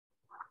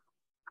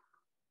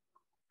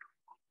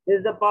This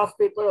is the past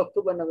paper,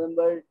 October,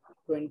 November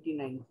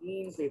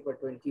 2019, paper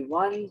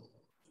 21.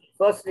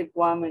 First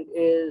requirement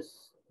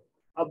is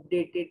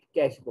updated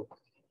cash book.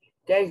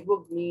 Cash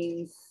book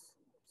means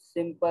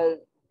simple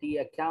the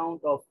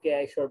account of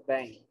cash or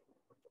bank.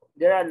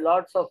 There are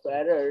lots of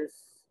errors,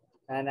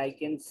 and I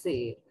can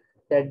say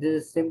that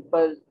this is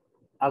simple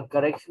a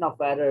correction of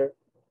error,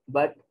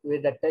 but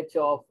with a touch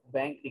of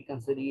bank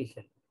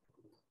reconciliation.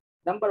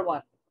 Number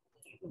one,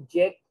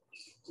 Jacques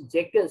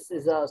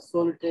is a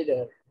sole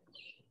trader.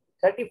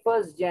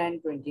 31st Jan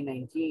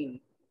 2019.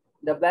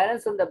 The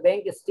balance on the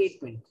bank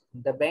statement.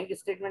 The bank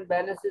statement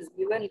balance is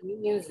given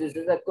means this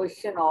is a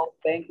question of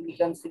bank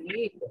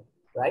reconciliation,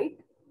 right?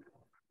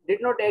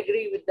 Did not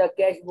agree with the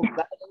cash book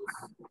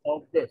balance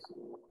of this.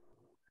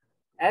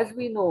 As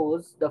we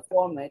know, the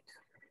format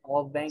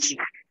of bank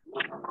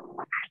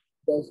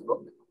cash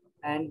book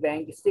and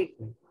bank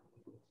statement.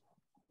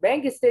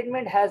 Bank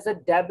statement has a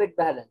debit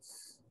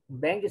balance.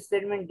 Bank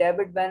statement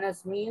debit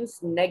balance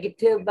means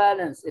negative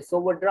balance, it's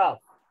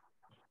overdraft.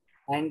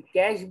 And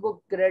cash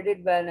book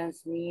credit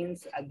balance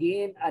means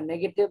again a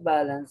negative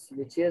balance,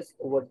 which is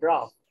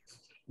overdraft.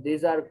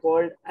 These are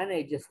called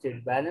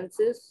unadjusted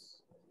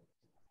balances.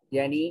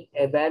 Yani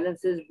a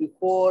balance is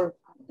before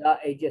the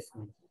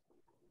adjustment.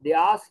 They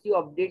ask you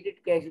updated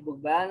cash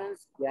book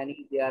balance.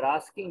 Yani they are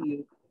asking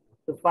you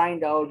to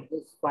find out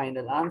this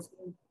final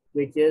answer,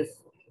 which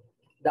is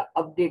the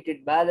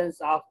updated balance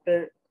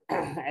after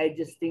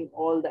adjusting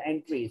all the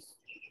entries.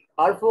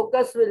 Our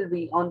focus will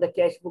be on the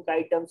cash book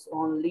items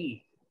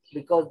only,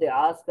 because they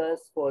ask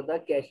us for the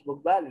cash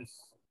book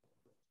balance.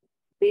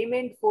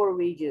 Payment for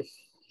wages.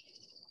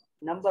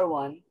 Number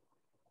one,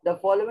 the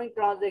following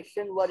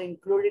transactions were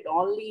included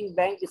only in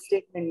bank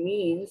statement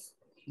means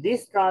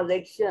these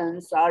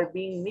transactions are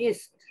being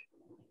missed.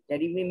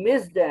 And if we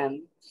missed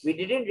them, we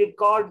didn't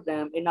record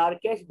them in our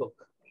cash book.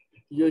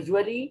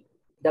 Usually,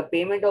 the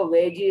payment of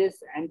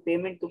wages and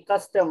payment to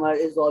customer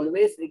is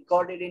always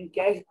recorded in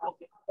cash book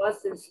in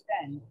first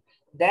instance,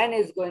 then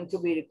is going to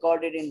be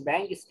recorded in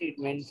bank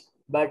statement.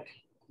 But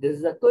this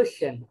is a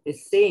question,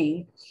 is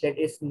saying that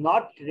it's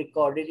not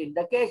recorded in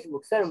the cash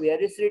book. Sir, where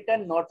is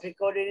written not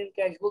recorded in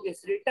cash book?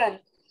 Is written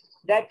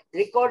that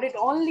recorded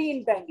only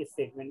in bank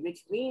statement,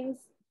 which means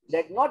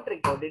that not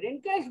recorded in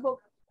cash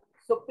book.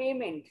 So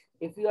payment,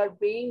 if you are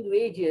paying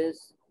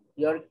wages,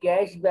 your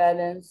cash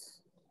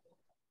balance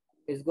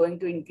is going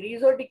to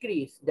increase or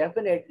decrease?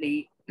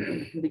 Definitely,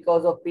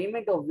 because of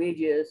payment of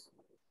wages,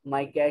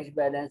 my cash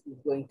balance is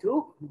going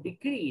to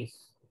decrease.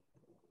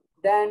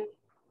 Then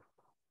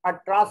a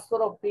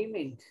transfer of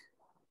payment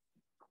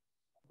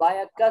by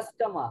a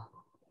customer,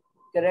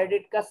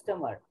 credit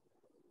customer,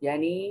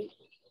 yani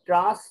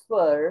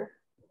transfer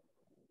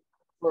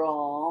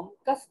from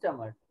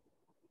customer.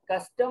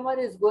 Customer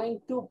is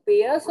going to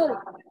pay us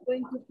or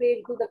going to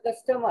pay to the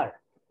customer?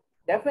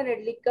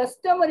 Definitely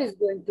customer is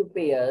going to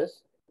pay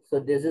us. So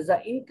this is a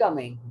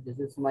incoming, this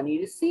is money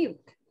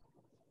received,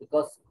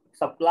 because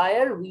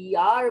supplier we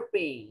are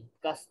paying,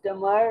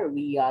 customer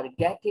we are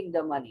getting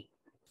the money.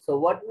 So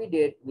what we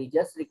did, we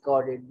just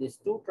recorded these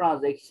two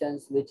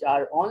transactions which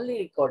are only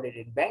recorded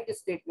in bank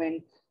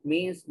statement,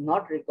 means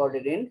not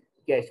recorded in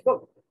cash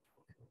book.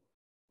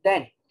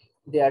 Then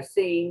they are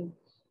saying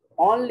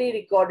only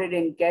recorded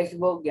in cash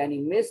book,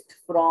 yani missed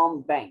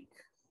from bank.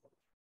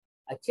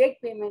 A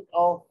check payment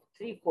of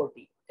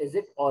 340, is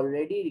it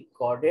already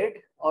recorded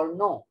or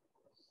no?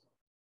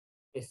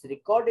 It's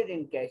recorded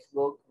in cash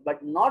book,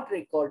 but not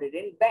recorded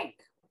in bank.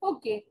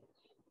 Okay,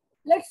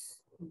 let's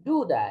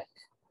do that.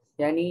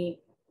 Yani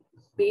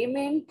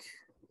payment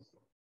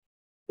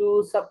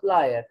to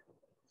supplier,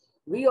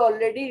 we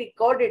already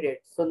recorded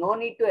it, so no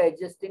need to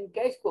adjust in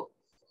cash book.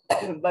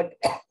 But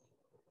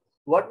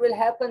what will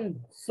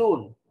happen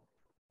soon?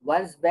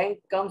 Once bank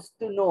comes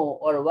to know,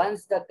 or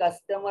once the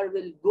customer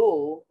will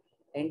go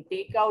and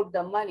take out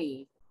the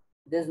money,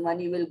 this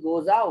money will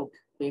goes out.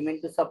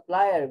 Payment to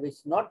supplier, which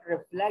not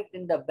reflect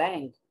in the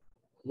bank.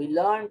 We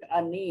learned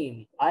a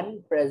name,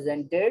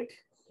 unpresented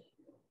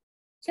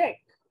check.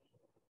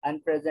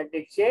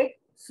 Unpresented check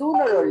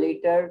sooner or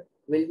later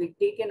will be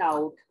taken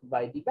out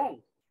by the bank.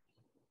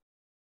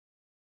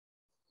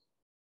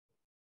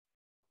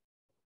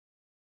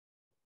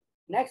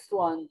 Next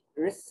one,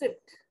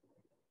 receipt.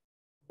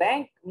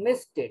 Bank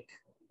missed it.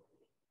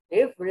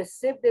 If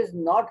receipt is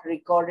not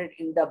recorded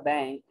in the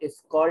bank,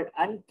 it's called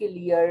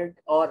uncleared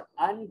or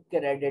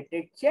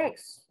uncredited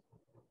checks.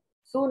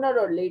 Sooner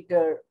or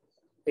later,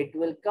 it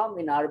will come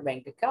in our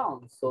bank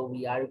account. So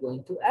we are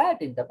going to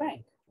add in the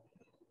bank.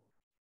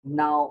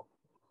 Now,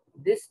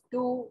 these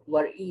two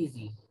were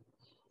easy.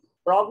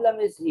 Problem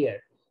is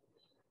here.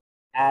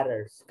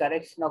 Errors,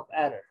 correction of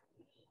error.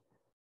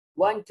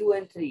 1, 2,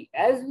 and 3.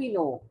 As we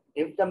know,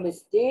 if the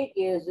mistake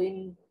is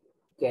in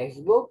cash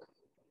book,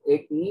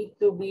 it needs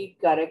to be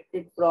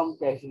corrected from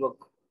cash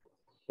book.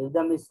 If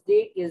the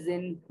mistake is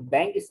in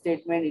bank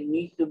statement, it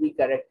needs to be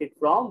corrected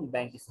from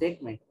bank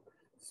statement.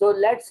 So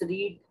let's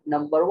read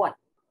number 1.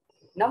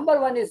 Number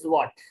 1 is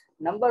what?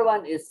 Number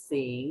 1 is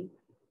saying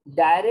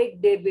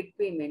direct debit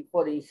payment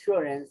for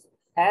insurance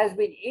has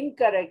been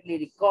incorrectly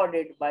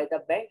recorded by the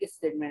bank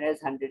statement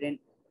as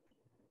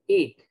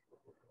 108.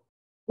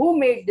 Who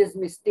made this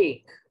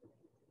mistake?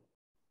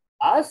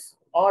 Us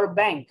or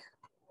bank?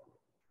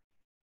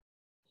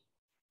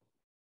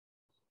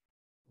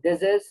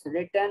 This is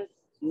written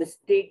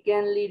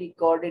mistakenly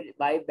recorded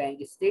by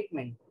bank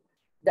statement.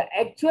 The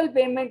actual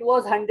payment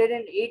was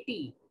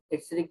 180.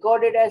 It's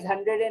recorded as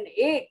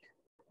 108.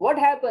 What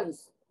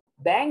happens?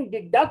 Bank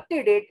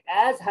deducted it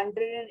as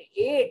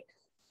 108,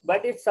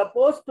 but it's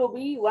supposed to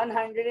be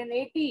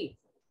 180.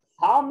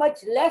 How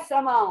much less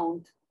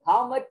amount?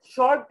 How much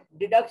short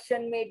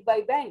deduction made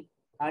by bank?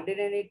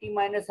 180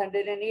 minus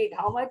 108,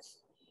 how much?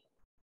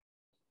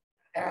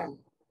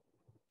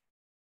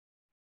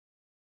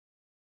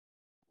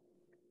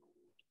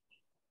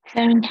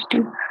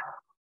 72.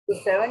 So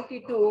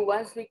 72,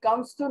 once we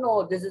comes to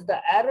know this is the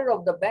error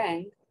of the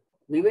bank,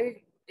 we will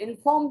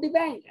inform the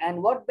bank.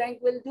 And what bank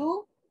will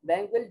do?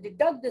 Bank will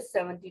deduct this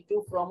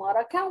 72 from our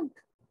account.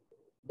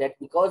 That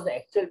because the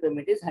actual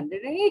payment is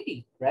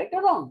 180, right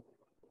or wrong?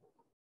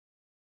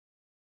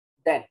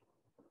 Then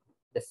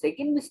the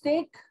second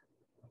mistake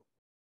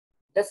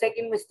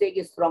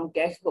is from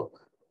cash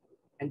book.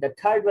 And the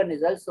third one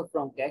is also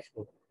from cash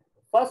book.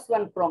 First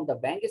one from the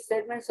bank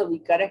statement, so we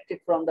correct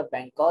it from the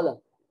bank column.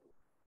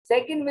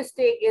 Second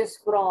mistake is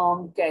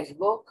from cash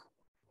book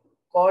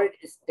called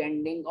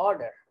standing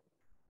order.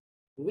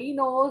 We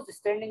know the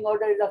standing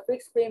order is a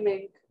fixed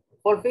payment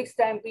for fixed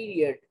time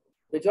period,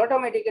 which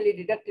automatically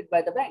deducted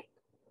by the bank.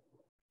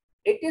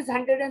 It is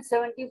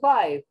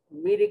 175.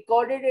 We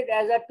recorded it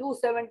as a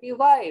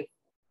 275.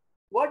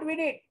 What we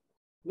did?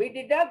 We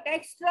deduct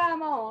extra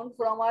amount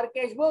from our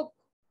cash book.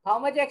 How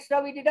much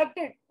extra we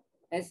deducted?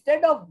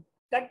 Instead of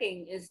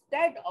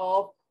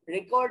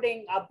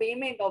recording a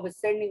payment of a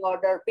standing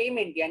order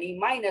payment, yani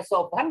minus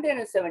of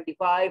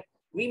 175,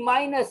 we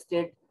minused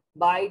it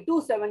by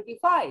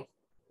 275.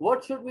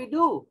 What should we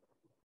do?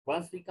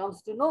 Once we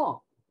comes to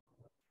know,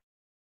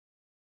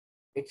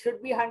 it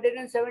should be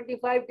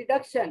 175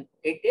 deduction.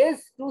 It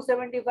is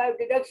 275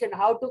 deduction.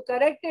 How to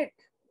correct it?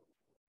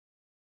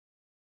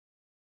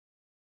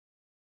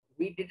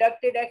 We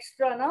deducted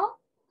extra, no?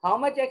 How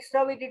much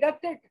extra we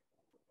deducted?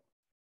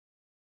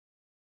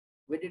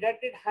 We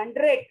deducted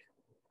 $100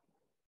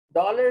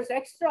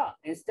 extra.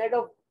 Instead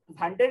of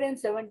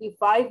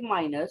 175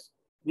 minus,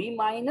 we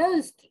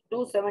minused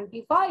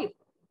 275.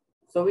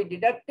 So we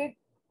deducted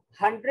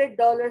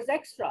 $100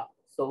 extra.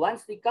 So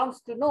once we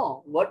comes to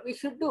know what we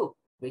should do,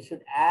 we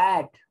should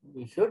add,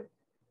 we should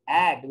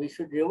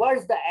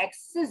reverse the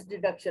excess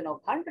deduction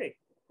of 100,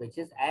 which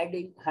is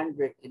adding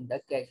 100 in the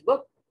cash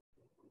book.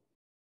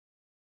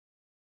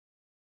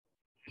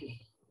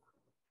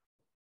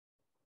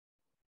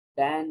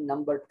 Then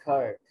number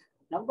third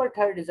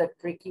is a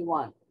tricky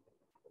one.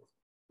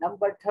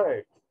 Number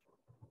third,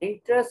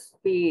 interest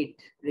paid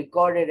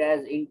recorded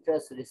as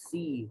interest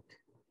received.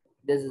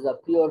 This is a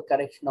pure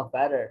correction of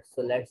error.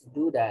 So let's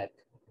do that.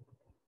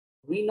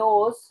 We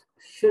know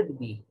should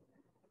be.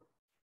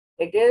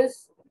 It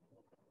is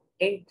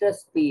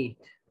interest paid.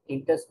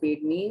 Interest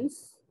paid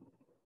means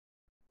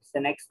it's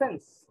an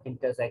expense.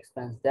 Interest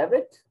expense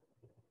debit,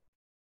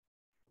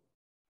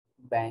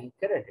 bank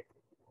credit.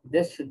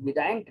 This should be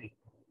the entry.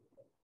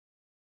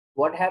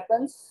 What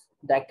happens?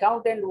 The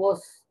accountant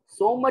was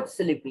so much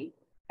sleepy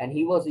and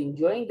he was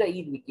enjoying the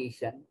Eid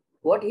vacation.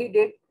 What he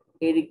did,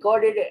 he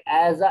recorded it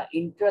as a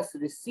interest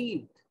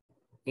received.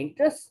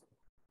 Interest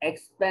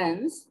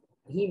expense,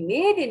 he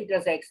made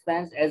interest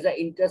expense as an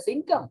interest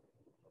income.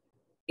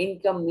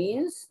 Income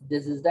means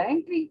this is the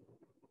entry.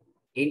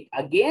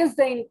 Against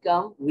the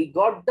income, we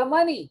got the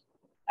money.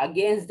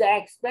 Against the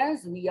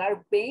expense, we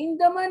are paying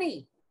the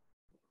money.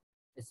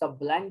 It's a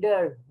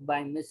blunder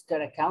by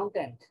Mr.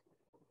 Accountant.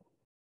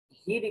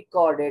 He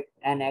recorded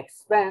an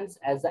expense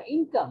as an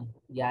income,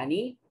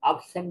 yani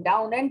ups and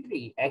down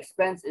entry.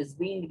 Expense is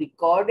being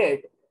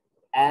recorded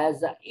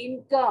as an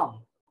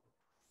income.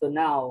 So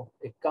now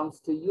it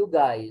comes to you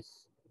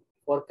guys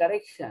for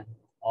correction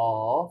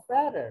of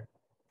error.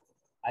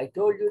 I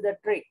told you the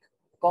trick.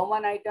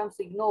 Common items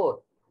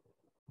ignore.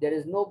 There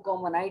is no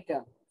common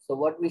item. So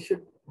what we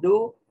should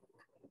do?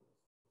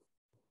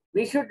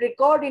 We should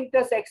record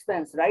interest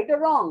expense, right or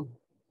wrong?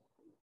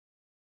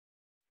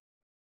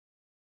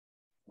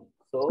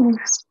 So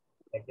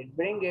let it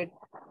bring it.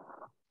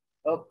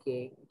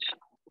 Okay.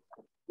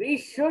 We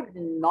should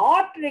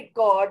not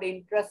record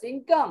interest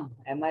income.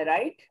 Am I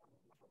right?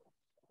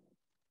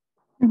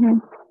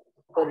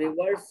 So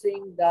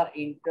reversing the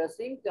interest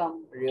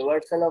income,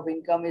 reversal of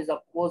income is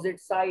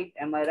opposite side.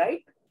 Am I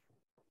right?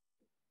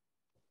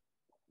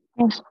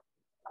 Yes.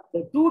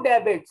 So two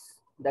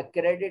debits, the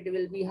credit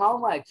will be how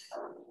much?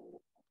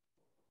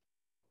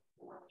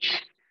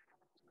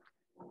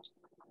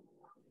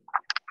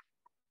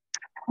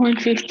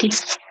 150.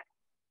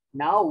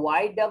 Now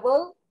why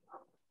double?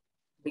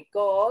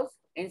 Because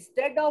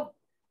instead of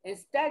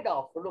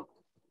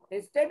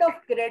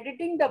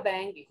crediting the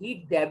bank,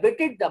 he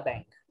debited the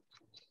bank.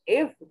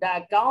 If the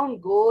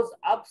account goes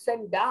ups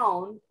and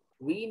down,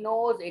 we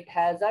know it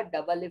has a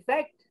double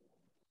effect.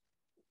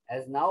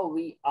 as now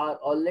we are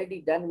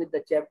already done with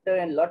the chapter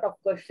and lot of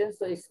questions,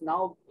 so it's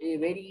now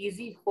very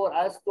easy for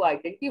us to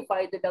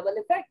identify the double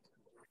effect.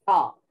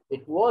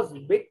 It was a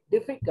bit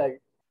difficult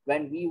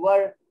when we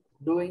were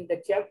doing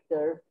the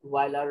chapter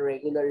while our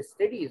regular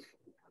studies.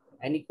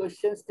 Any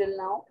questions till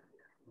now?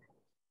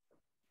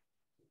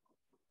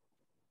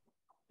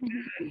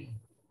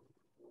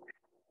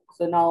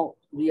 So now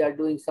we are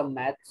doing some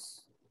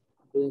maths.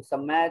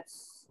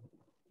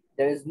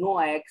 There is no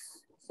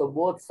x, so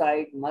both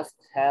sides must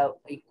have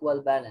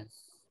equal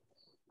balance,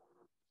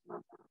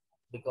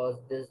 because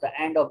this is the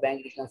end of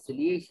bank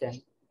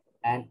reconciliation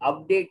and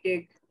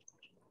updated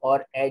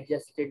or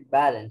adjusted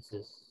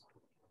balances.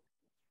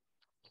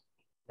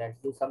 Let's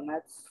do some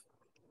maths.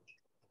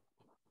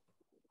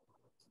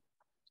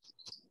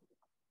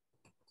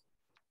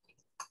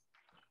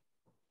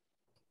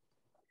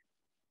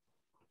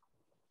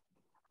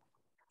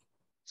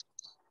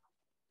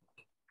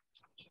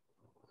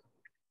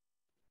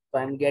 So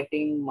I'm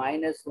getting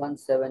minus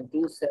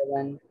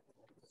 1727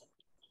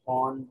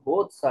 on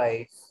both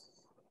sides,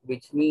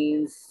 which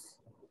means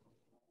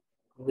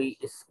we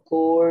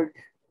scored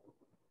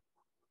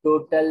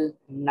total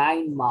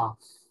 9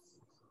 marks.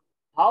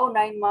 How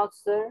 9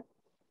 marks, sir?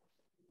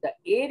 The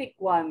A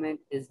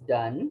requirement is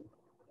done.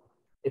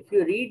 If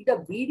you read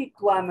the B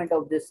requirement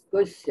of this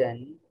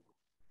question,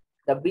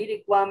 the B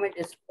requirement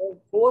is for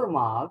 4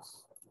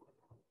 marks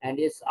and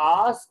it's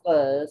asked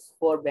us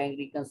for bank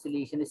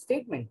reconciliation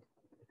statement.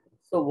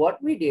 So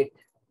what we did,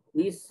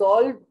 we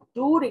solved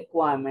 2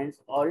 requirements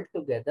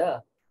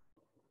altogether.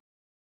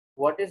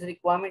 What is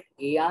requirement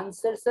A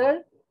answer,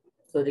 sir?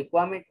 So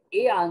requirement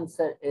A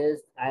answer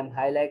is, I am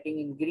highlighting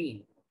in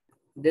green.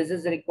 This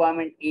is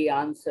requirement A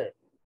answer.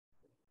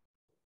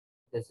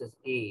 This is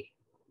A.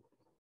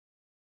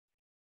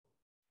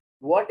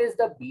 What is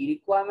the B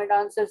requirement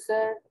answer,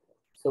 sir?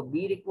 So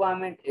B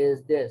requirement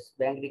is this,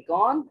 bank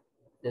recon.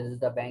 This is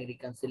the bank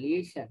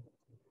reconciliation.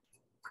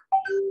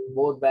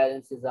 Both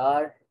balances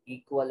are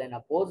equal and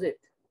opposite.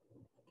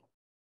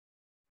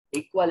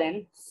 Equal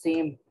and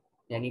same,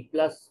 yani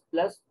plus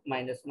plus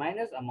minus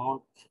minus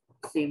amount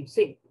same.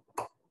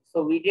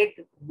 So we did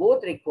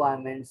both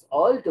requirements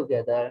all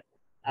together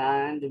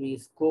and we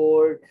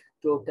scored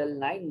total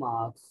 9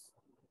 marks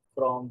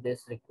from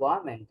this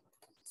requirement.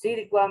 C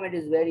requirement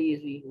is very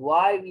easy.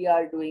 Why we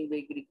are doing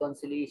bank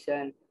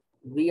reconciliation?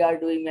 We are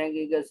doing bank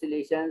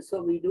reconciliation,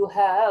 so we do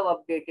have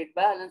updated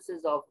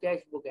balances of cash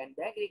book and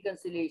bank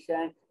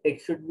reconciliation. It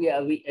should be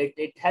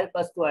it help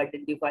us to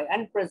identify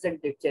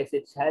unpresented checks.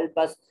 It help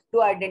us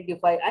to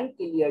identify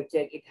unclear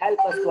check. It help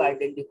us to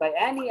identify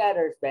any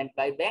errors made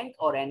by bank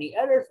or any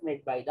errors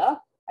made by the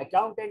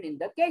accountant in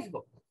the cash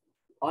book.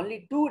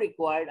 Only 2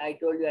 required. I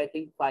told you, I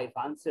think 5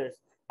 answers.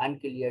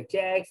 Unclear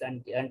checks,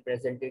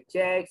 unpresented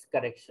checks,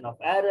 correction of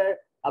error,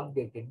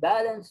 updated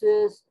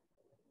balances.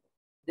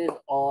 These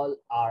all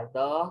are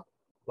the,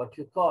 what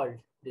you called,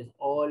 these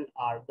all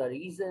are the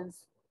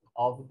reasons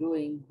of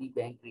doing the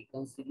bank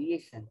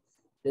reconciliation.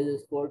 This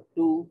is for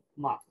 2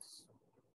 marks.